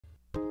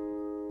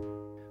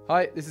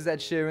Hi, this is Ed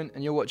Sheeran,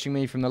 and you're watching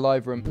me from the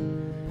live room.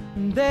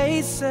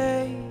 They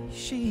say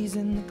she's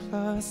in the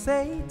class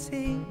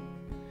 18,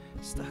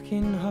 stuck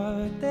in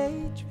her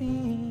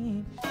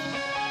daydream.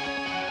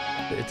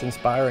 It's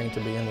inspiring to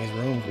be in these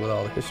rooms with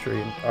all the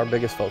history. Our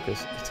biggest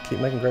focus is to keep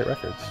making great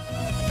records.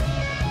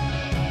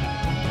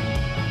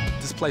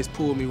 This place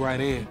pulled me right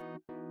in.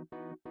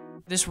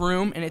 This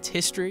room and its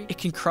history, it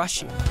can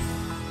crush you.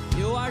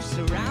 You are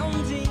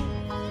surrounding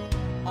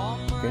all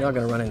my You're not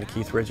going to run into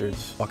Keith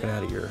Richards walking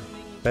out of your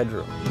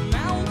bedroom.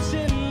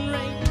 mountain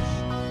range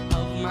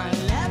of my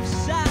left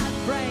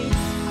side brain.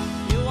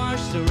 You are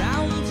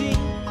surrounding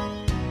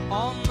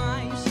all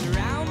my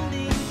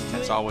surroundings.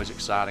 It's always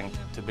exciting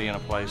to be in a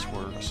place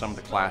where some of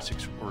the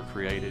classics were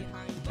created.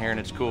 Here, and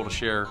it's cool to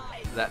share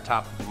that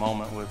type of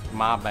moment with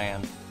my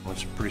band.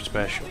 It's pretty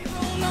special.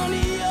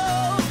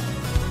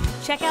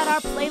 Check out our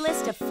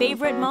playlist of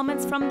favorite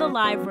moments from the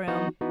live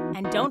room.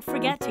 And don't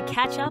forget to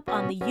catch up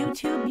on the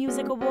YouTube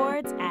Music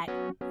Awards at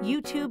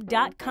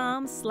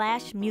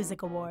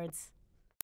youtube.com/musicawards.